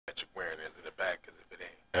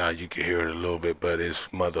You can hear it a little bit, but it's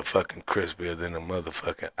motherfucking crispier than a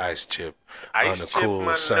motherfucking ice chip on Ice a chip, cool man,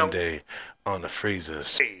 no. Sunday on the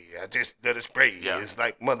freezers. Hey, I just did a spray. Yeah. It's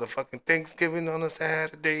like motherfucking Thanksgiving on a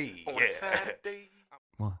Saturday. On Saturday.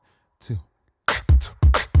 1, 2.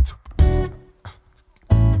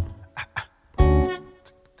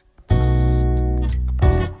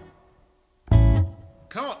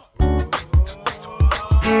 Come on.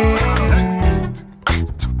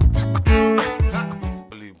 I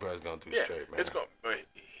believe bro's gonna do straight, man. It's going.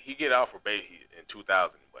 He get out probation in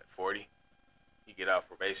 2040. He get out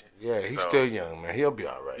probation. Yeah, he's So, still young, man. He'll be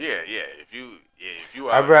all right. Yeah. If you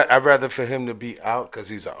I'd rather for him to be out because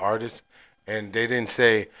he's an artist, and they didn't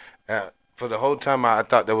say for the whole time. I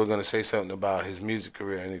thought they were gonna say something about his music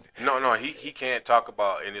career or anything. No, he can't talk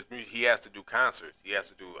about in his music. He has to do concerts. He has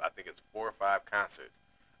to do, I think it's 4 or 5 concerts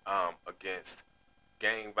against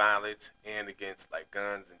gang violence and against like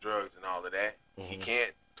guns and drugs and all of that. He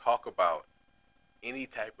can't talk about any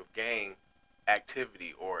type of gang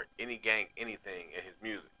activity or any gang anything in his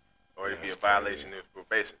music, or it'd be a violation of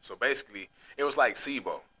probation. So basically, it was like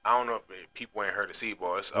Sebo. I don't know if people ain't heard of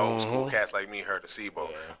Sebo. It's old school cats like me heard of Sebo.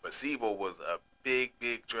 Yeah. But Sebo was a big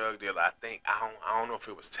drug dealer. I think I don't know if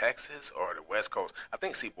it was Texas or the West Coast. I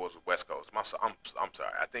think Sebo was the West Coast. I'm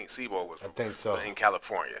sorry. I think Sebo was in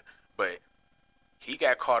California. But he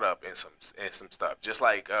got caught up in some stuff, just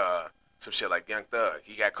like some shit like Young Thug.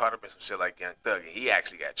 He got caught up in some shit like Young Thug, and he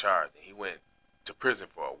actually got charged, and he went to prison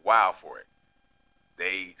for a while for it.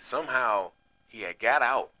 He had got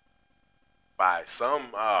out by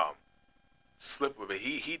some slip of it.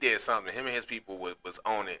 He did something. Him and his people was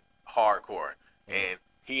on it hardcore, and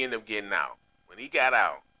he ended up getting out. When he got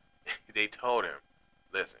out, they told him,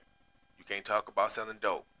 listen, you can't talk about selling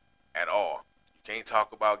dope at all. You can't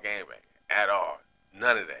talk about gangbanging at all.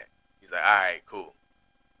 None of that. He's like, all right, cool.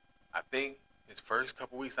 I think his first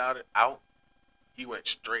couple weeks out, he went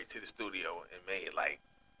straight to the studio and made like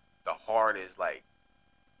the hardest like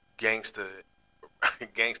gangster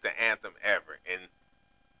anthem ever, and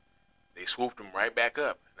they swooped him right back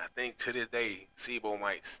up. And I think to this day, Sebo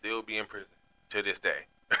might still be in prison to this day.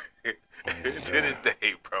 To this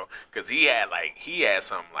day, bro, because he had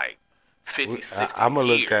some like 50, 60 I'm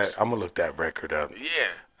gonna years. look that record up.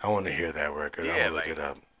 Yeah. I want to hear that record. Yeah, I'm gonna look it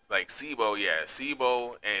up. Like Sebo,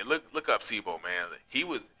 Sebo, and look up Sebo, man. He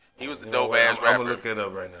was the dope ass rapper. I'm gonna look it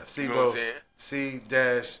up right now. Sebo, You know what I'm saying?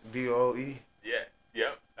 C-BOE. Yeah,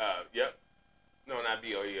 yep. No, not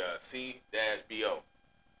B-O-E, C-B-O.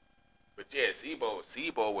 But yeah,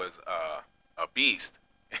 Sebo was a beast,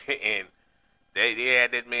 and they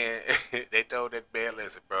had that man. They told that man,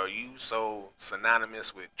 listen, bro, you so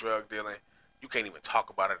synonymous with drug dealing, you can't even talk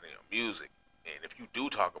about it in your music. And if you do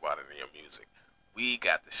talk about it in your music, we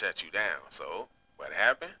got to shut you down. So what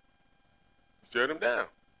happened? Shut him down.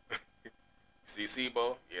 See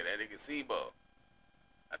Sebo? Yeah, that nigga Sebo.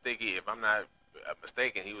 I think if I'm not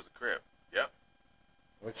mistaken, he was a Crip. Yep.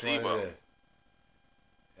 Which Sebo. one is this?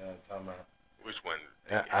 Yeah, I'm talking about. Which one?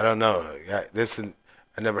 I don't know. I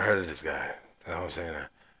never heard of this guy. That's what I'm saying.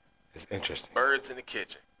 It's interesting. Birds in the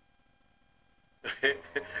kitchen.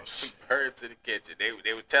 Birds in the kitchen. They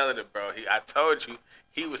were telling him, bro. I told you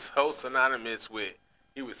he was so synonymous with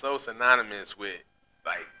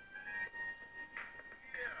like.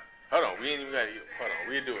 Hold on, we ain't even got to. Hold on,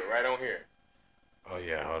 we'll do it right on here. Oh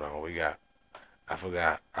yeah, hold on. I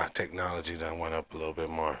forgot. Our technology done went up a little bit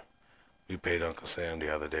more. We paid Uncle Sam the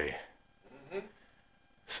other day.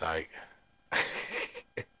 Psych.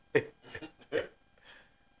 Look,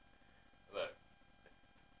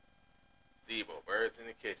 Sebo, birds in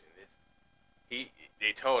the kitchen.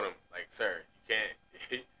 They told him, like, sir,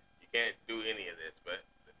 you can't do any of this. But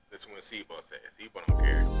this is what Sebo said. Sebo don't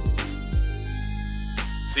care.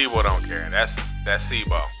 Sebo don't care. That's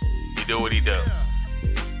Sebo. He do what he do.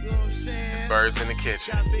 Birds in the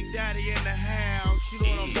kitchen.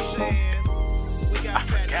 I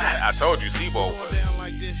forgot. I told you Sebo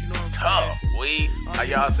was tough. How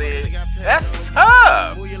y'all say it? That's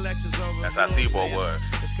tough. That's how Sebo was.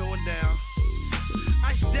 It's going down.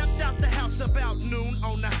 I stepped out the house about noon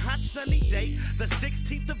on a hot sunny day, the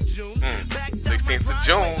 16th of June. 16th of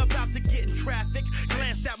June. About to get in traffic,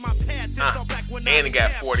 glanced at my pad, and it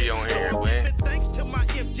got 40 on here, man. Thanks to my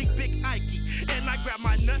MG Big Ikey, and I grab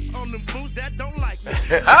my nuts on them fools that don't like me.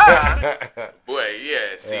 Boy,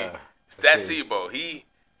 yeah, see, that's Sebo. He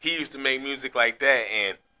used to make music like that,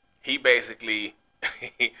 and he basically,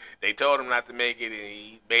 they told him not to make it, and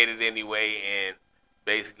he made it anyway, and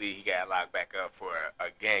basically he got locked back up for a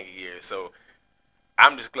gang of years. So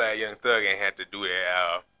I'm just glad Young Thug ain't had to do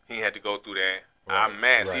that. He had to go through that. Right, I'm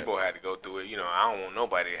mad Sebo had to go through it. You know, I don't want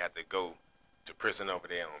nobody to have to go to prison over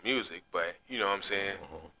there on music, but you know what I'm saying.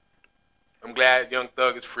 I'm glad Young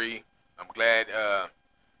Thug is free. I'm glad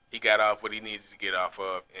he got off what he needed to get off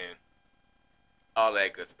of and all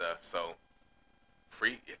that good stuff. So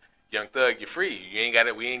free, Young Thug, you're free. You ain't got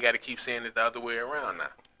it. We ain't got to keep saying it the other way around now.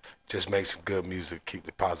 Just make some good music. Keep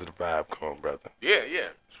the positive vibe going, brother. Yeah.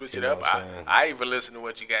 Switch You it know up. what I'm saying? I even listen to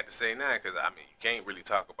what you got to say now because I mean you can't really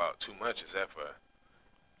talk about too much except for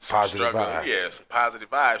some Positive struggle. vibes. Yeah, some positive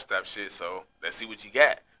vibes type shit. So let's see what you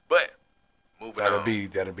got. But moving on.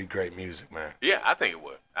 That'll be great music, man. Yeah, I think it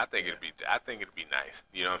would. I think it'd be nice.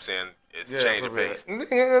 You know what I'm saying? It's change for the real. pace.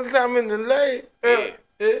 Niggas, I'm in the late.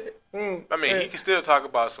 I mean, he can still talk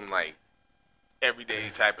about some like everyday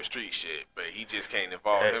type of street shit, but he just can't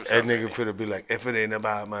involve himself. That in nigga it. finna be like, if it ain't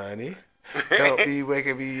about money, don't be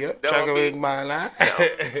waking me up, Don't trying to be- make my line. No,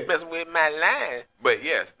 messing with my line. But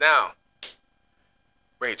yes, now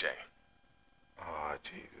Ray J. Oh,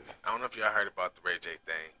 Jesus. I don't know if y'all heard about the Ray J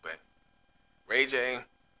thing, but Ray J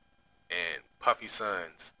and Puffy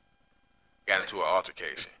Sons got into an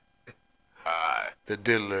altercation. The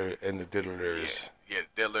diddler and the diddlers. Yeah,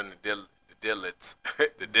 Dilla and the Dillets. the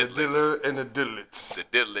The diddler and the diddlets. The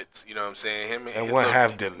Dillets, you know what I'm saying? Him And his one little-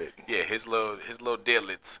 half diddlet. Yeah, his little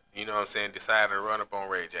Dillets, you know what I'm saying, decided to run up on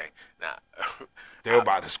Ray J. Now, They were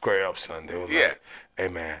about to square up, son. They were Yeah. like, hey,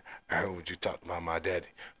 man, I heard what you talked about my daddy.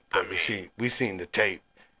 But we seen the tape.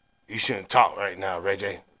 You shouldn't talk right now, Ray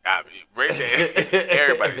J. I mean, Ray J,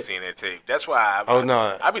 everybody's seen that tape. That's why Oh,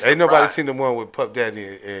 no. I be Ain't nobody surprised. seen the one with Puff Daddy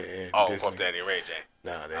and Oh, Disney. Puff Daddy and Ray J.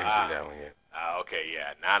 No, they ain't seen that one yet. Okay,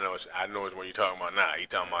 yeah. Now I know which one you're talking about now. You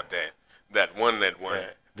talking about that one.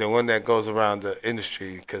 The one that goes around the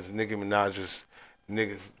industry, because Nicki Minaj was,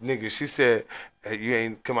 niggas, she said, hey, you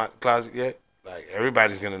ain't come out the closet yet? Like,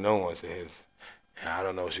 everybody's going to know once it is. And I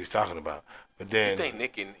don't know what she's talking about. But then, You think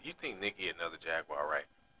Nicki another Jaguar, right?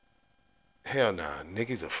 hell nah,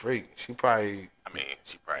 Nicki's a freak. She probably, I mean,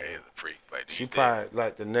 she probably is a freak, but she probably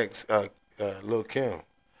like the next Lil' Kim.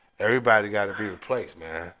 Everybody got to be replaced,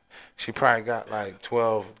 man. She probably got like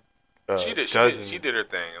 12 she did her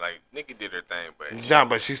thing. Like Nicki did her thing, but Nah,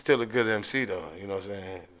 but she's still a good MC though. You know what I'm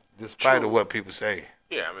saying? Despite True. of what people say.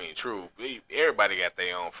 yeah, I mean, true. Everybody got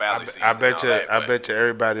their own fallacies. I bet you. and all that, I bet you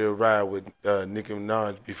everybody will ride with Nicki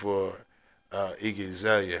Minaj before Iggy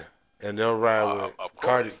Azalea, and they'll ride with of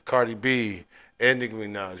course. Cardi B and Nicki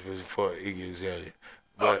Minaj before Iggy Azalea.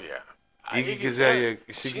 But yeah. Iggy Azalea,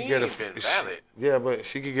 she could get ain't been valid. yeah, but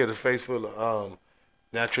she could get a face full of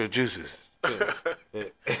natural juices. too.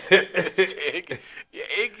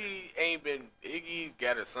 Iggy, Iggy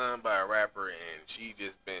got a son by a rapper, and she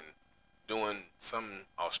just been doing some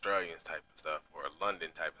Australian type of stuff or London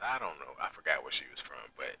type. I don't know. I forgot where she was from,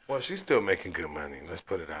 but Well, she's still making good money. Let's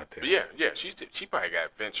put it out there. yeah, she probably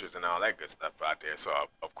got ventures and all that good stuff out there. So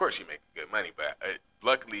of course she making good money, but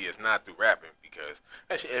luckily it's not through rapping because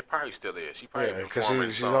actually, it probably still is. She probably Yeah, because performing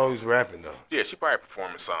she's songs. always rapping though. Yeah, she probably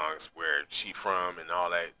performing songs where she from and all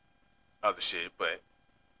that other shit. But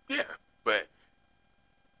yeah, but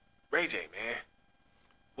Ray J, man,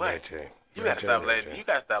 what? Ray J. You Ray gotta J, stop Ray J.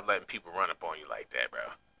 letting people run up on you like that, bro.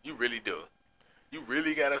 You really do. You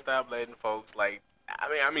really gotta stop letting folks like.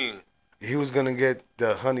 I mean. He was gonna get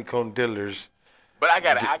the honeycomb diddlers. But I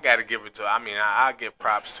gotta give it to. I give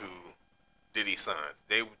props to Diddy's sons.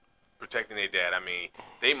 They protecting their dad. I mean,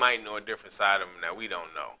 they might know a different side of him that we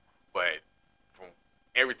don't know, but from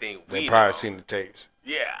everything They we probably know, seen the tapes.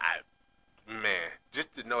 yeah, man,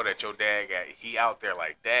 just to know that your dad he out there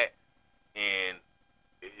like that, and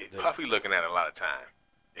Puffy looking at it a lot of time.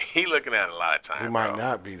 He looking at it a lot of time. He might bro.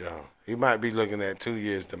 not be though. He might be looking at 2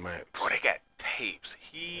 years to max. Bro, they got tapes.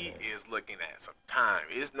 He is looking at some time.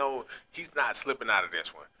 He's not slipping out of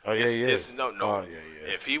this one. Oh yeah, yeah. No. Oh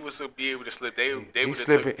yeah. If he was to be able to slip, they would He's have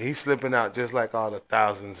slipping. He's slipping out just like all the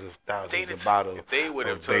thousands of bottles of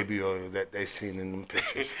baby oil that they seen in them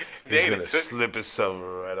pictures. He's gonna slip himself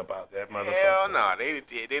right about that motherfucker. Hell no,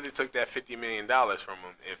 they'd took that $50 million from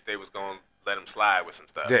him if they was gonna let him slide with some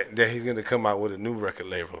stuff. That he's gonna come out with a new record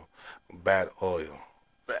label, Bad Oil.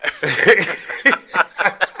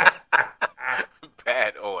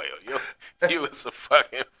 Bad oil. You was a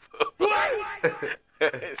fucking fool.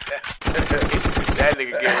 that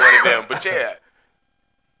nigga get one of them. But yeah,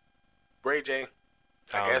 Ray J,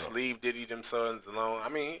 I guess know. leave Diddy them sons alone. I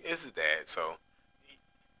mean, it's his dad, so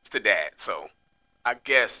it's the dad. So I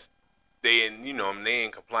guess they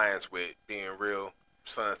in compliance with being real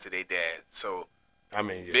sons to their dad. So I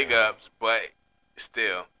mean, yeah. big ups, but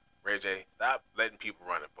still, Ray J, stop letting people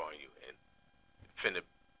run up on you and finna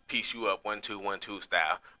piece you up 1-2-1-2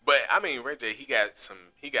 style. But I mean, Ray J, he got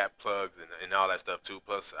plugs and all that stuff too.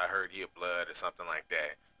 Plus, I heard he had blood or something like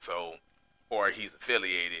that. So or he's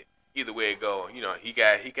affiliated. Either way it go, he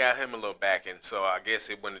got him a little backing. So I guess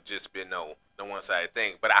it wouldn't have just been no one-sided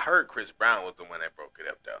thing. But I heard Chris Brown was the one that broke it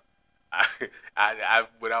up though.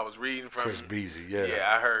 What I was reading from Chris Breezy, yeah.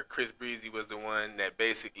 Yeah, I heard Chris Breezy was the one that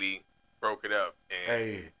basically broke it up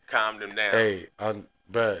and calmed him down. Hey,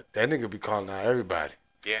 bruh, that nigga be calling out everybody.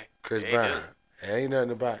 Yeah. Chris Brown. Ain't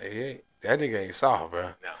nothing about it. That nigga ain't soft, bro.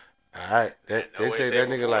 No. All right. They say that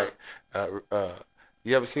nigga like,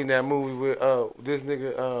 you ever seen that movie with this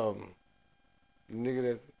nigga, the nigga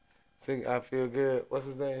that sing I Feel Good? What's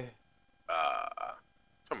his name?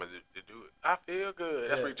 Some of the dude. I Feel Good.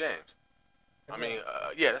 That's Rick James. That's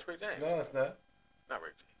Rick James. No, it's not. Not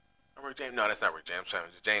Rick James. Not Rick James. No, that's not Rick James.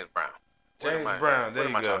 It's James Brown. James Brown. There you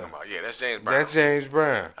go. What am I talking about? Yeah, that's James Brown. That's James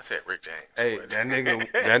Brown. I said Rick James. Hey, that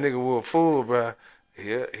nigga was a fool, bro.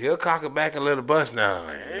 He'll cock it back and let it bust now.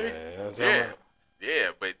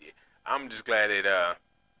 Yeah, but I'm just glad that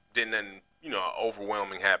didn't nothing,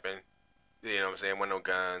 overwhelming happen. You know what I'm saying? Wasn't no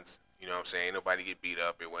guns. You know what I'm saying? Ain't nobody get beat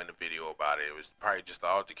up. It wasn't a video about it. It was probably just an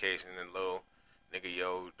altercation and a little nigga,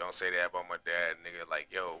 yo, don't say that about my dad. Nigga, like,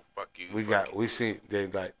 yo, fuck you. We seen they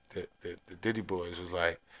like the Diddy boys was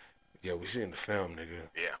like, yeah, we seen the film, nigga.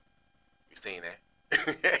 Yeah, we seen that.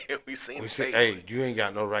 we seen. Hey, you ain't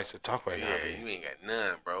got no rights to talk right now. Yeah, you ain't got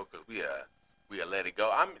none, bro. Cause we let it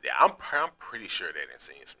go. I'm pretty sure they didn't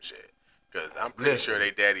see some shit. Cause I'm pretty sure they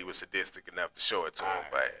daddy was sadistic enough to show it to him.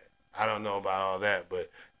 But I don't know about all that, but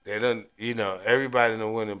they done. Everybody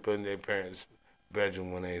done went and put in their parents'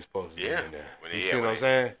 bedroom when they ain't supposed to be in there. You see what I'm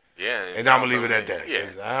saying? Yeah. And I'm gonna leave it at that. Yeah.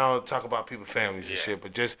 I don't talk about people's families and shit,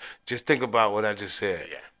 but just think about what I just said.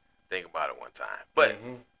 Yeah. Think about it one time. But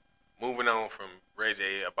moving on from Ray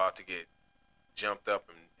J about to get jumped up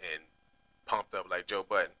and pumped up like Joe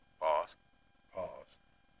Budden. Pause.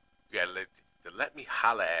 You gotta let me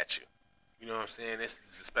holler at you. You know what I'm saying? This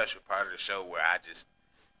is a special part of the show where I just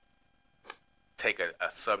take a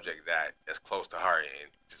subject that's close to heart and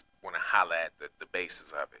just want to holler at the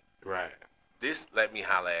basis of it. Right. This let me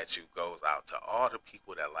holler at you goes out to all the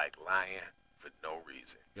people that like lying for no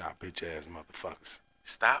reason. Y'all bitch ass motherfuckers.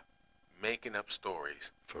 Stop making up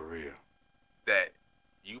stories. For real. That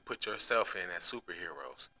you put yourself in as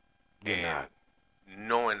superheroes. You're not.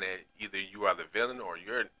 Knowing that either you are the villain or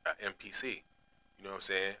you're an NPC. You know what I'm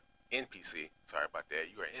saying? NPC. Sorry about that.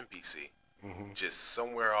 You're an NPC. Mm-hmm. Just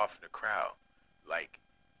somewhere off in the crowd. Like,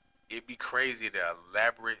 it'd be crazy the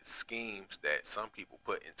elaborate schemes that some people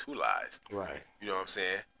put into lies. Right. You know what I'm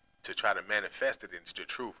saying? To try to manifest it into the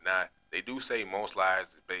truth. Now, they do say most lies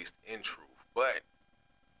is based in truth, but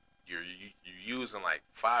you're using like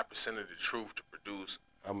 5% of the truth to produce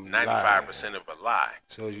 95% of a lie.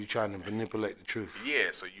 So you're trying to manipulate the truth.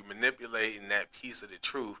 Yeah, so you're manipulating that piece of the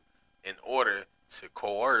truth in order to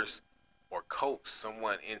coerce or coax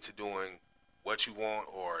someone into doing what you want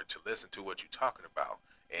or to listen to what you're talking about.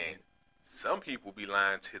 And some people be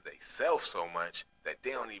lying to themselves so much that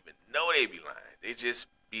they don't even know they be lying. They just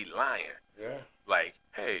be lying. Yeah. Like,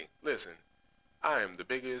 hey, listen, I am the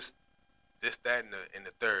biggest this, that, and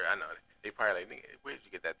the third. I know they probably like, nigga, where did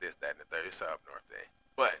you get that this, that, and the third? It's a up north thing.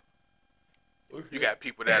 But you got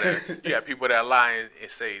people that are lying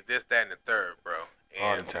and say this, that, and the third, bro.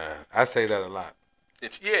 And all the time. I say that a lot.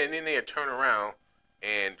 And then they'd turn around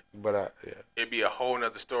and it'd be a whole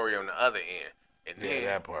nother story on the other end. And then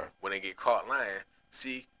that part. When they get caught lying,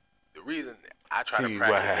 see, the reason I try to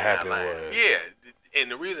practice what happened not lying. was. Yeah,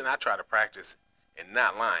 and the reason I try to practice and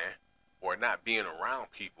not lying or not being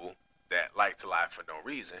around people that like to lie for no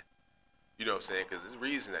reason, you know what I'm saying? Because there's a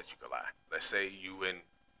reason that you can lie. Let's say you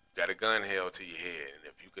got a gun held to your head, and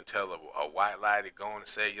if you can tell a white lie to go on and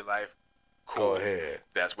save your life, cool. Go ahead.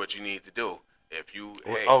 That's what you need to do. If you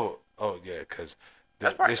yeah, because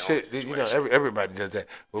the shit, everybody does that.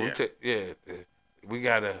 But we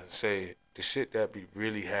gotta say the shit that be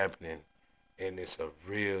really happening, and it's a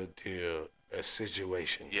real deal, a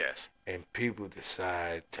situation. Yes. And people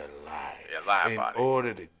decide to lie. Yeah, lie about it. In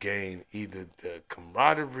order to gain either the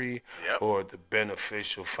camaraderie or the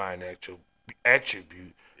beneficial financial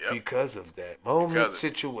attribute because of that moment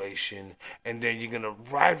situation, and then you're gonna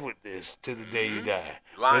ride with this to the day you die.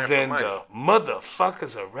 Lying but then for money. The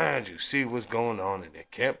motherfuckers around you see what's going on, and they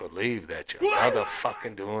can't believe that you're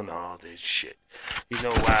motherfucking doing all this shit. You know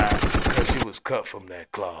why? Because you was cut from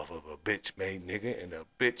that cloth of a bitch-made nigga and a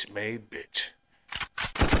bitch-made bitch.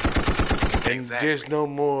 And there's no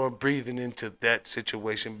more breathing into that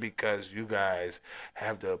situation because you guys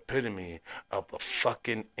have the epitome of a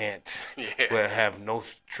fucking ant where have no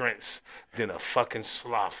strengths than a fucking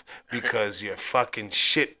sloth because your fucking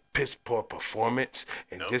shit piss poor performance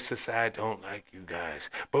and this society don't like you guys.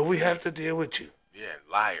 But we have to deal with you. Yeah,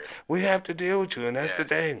 liars. We have to deal with you, and that's the Yes.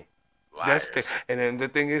 thing. Liars. That's the thing. And then the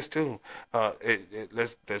thing is too,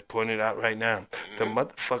 let's point it out right now. The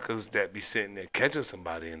motherfuckers that be sitting there catching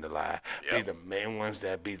somebody in the lie be Yep. the main ones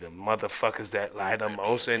that be the motherfuckers that lie the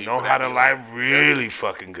most and people know that how to be lie like, really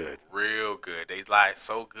fucking good. Real good. They lie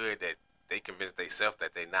so good that they convince themselves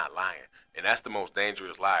that they're not lying. And that's the most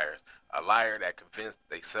dangerous liars. A liar that convinced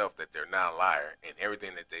themselves that they're not a liar and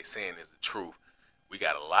everything that they're saying is the truth. We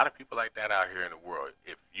got a lot of people like that out here in the world.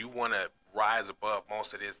 If you want to rise above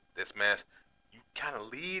most of this mess, you kind of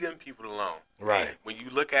leave them people alone. Right. And when you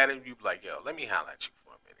look at them, you be like, yo, let me holler at you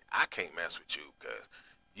for a minute. I can't mess with you because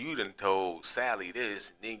you done told Sally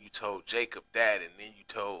this, and then you told Jacob that, and then you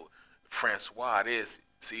told Francois this.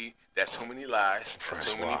 See, that's too many lies. That's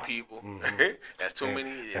too many Francois. people. That's too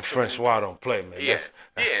many. And Francois don't play, man. Yeah.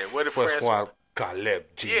 What if Francois Caleb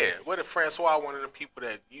G. Yeah, what if Francois one of the people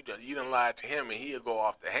that you done lied to him and he'll go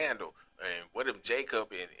off the handle? And what if Jacob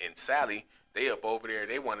and Sally, they up over there,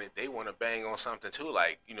 they want to bang on something too,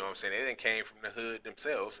 like, you know what I'm saying? They done came from the hood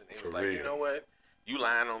themselves and they was like, you know what? You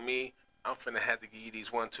lying on me, I'm finna have to give you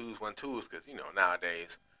these 1-2s, because you know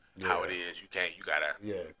nowadays how it is, you gotta.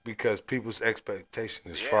 Yeah, because people's expectation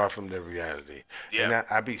is far from their reality. Yeah. And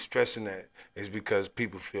I be stressing that is because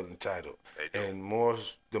people feel entitled. They do. And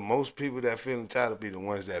the most people that feel entitled be the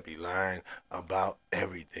ones that be lying about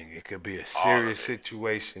everything. It could be a serious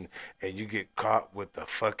situation and you get caught with the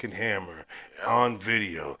fucking hammer on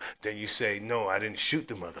video. Then you say, no, I didn't shoot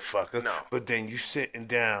the motherfucker. No. But then you sitting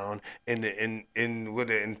down in with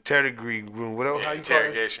the interrogation room, whatever how you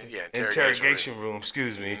interrogation, call it? yeah, Interrogation room,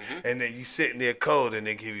 excuse me. And then you sitting there cold and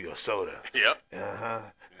they give you a soda. Yep.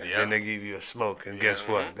 And then they give you a smoke. And guess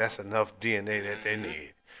what? That's enough DNA that they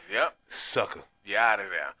need. Yep. Sucker. You're out of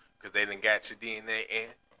there because they done got your DNA in.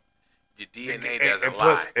 Your DNA doesn't and lie.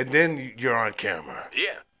 plus, and then you're on camera.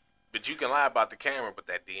 Yeah, but you can lie about the camera, but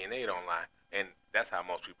that DNA don't lie, and that's how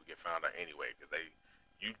most people get found out anyway. Because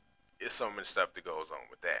it's so much stuff that goes on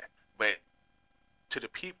with that. But to the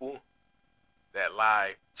people that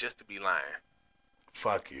lie just to be lying,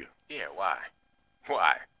 fuck you. Yeah, why?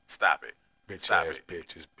 Why? Stop it. Bitch Stop ass it.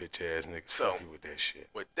 bitches, bitch ass niggas. So, fuck you with that shit.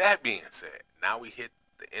 With that being said, now we hit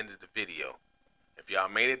the end of the video. If y'all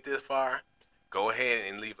made it this far, go ahead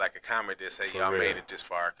and leave like a comment that say y'all made it this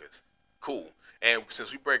far, cause cool. And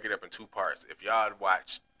since we break it up in 2 parts, if y'all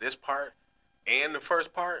watch this part and the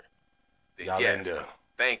first part, then Y'all yes, in there.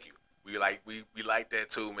 thank you. We like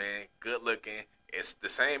that too, man. Good looking. It's the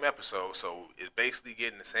same episode, so it's basically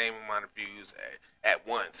getting the same amount of views at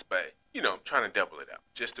once. But you know, I'm trying to double it up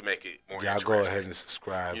just to make it more. Y'all interesting. go ahead and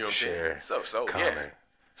subscribe, You know what I'm share, saying? So comment. yeah.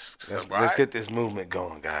 Let's get this movement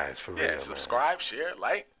going, guys. For real, Yeah, subscribe, share,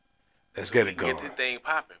 like. Let's So get we it can going. Get this thing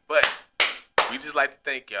popping. But we just like to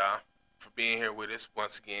thank y'all for being here with us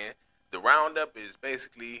once again. The roundup is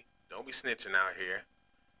basically don't be snitching out here.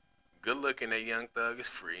 Good looking, that young thug is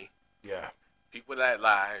free. Yeah. People that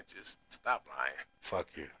lie, just stop lying. Fuck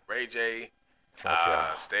you. Ray J, Fuck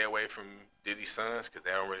y'all. stay away from Diddy's sons because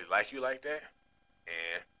they don't really like you like that.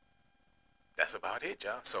 And that's about it,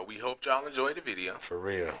 y'all. So we hope y'all enjoyed the video. For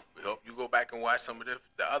real. We hope you go back and watch some of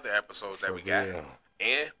the other episodes that For we got. real.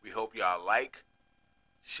 And we hope y'all like,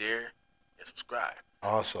 share, and subscribe.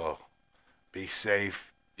 Also, be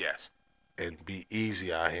safe Yes. and be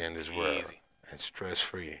easy out here in this world. Easy. And stress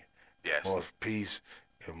free. Yes. More peace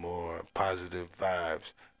and more positive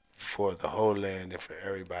vibes for the whole land and for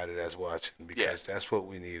everybody that's watching, because Yes. that's what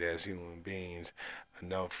we need as human beings.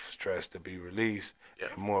 Enough stress to be released Yep.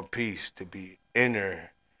 and more peace to be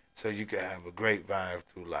inner so you can have a great vibe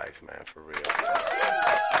through life, man, for real.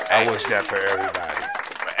 I wish that for everybody.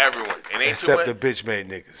 For everyone. And ain't Except too the much, bitch made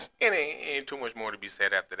niggas. and ain't too much more to be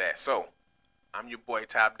said after that. So, I'm your boy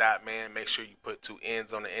Top Dot, man. Make sure you put 2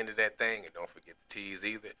 N's on the end of that thing, and don't forget the T's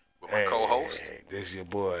either. With my co-host. Hey, this your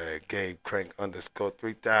boy, Gabe Crank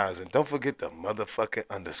 _3000. Don't forget the motherfucking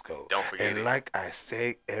underscore. Don't forget and it. like I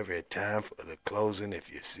say every time for the closing, if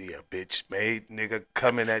you see a bitch made nigga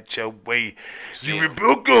coming at your way, See you him.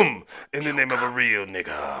 rebuke him in the name of a real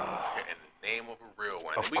nigga. In the name of a real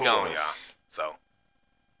one. Of We gone, y'all. course. So.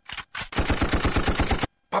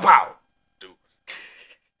 Pop out.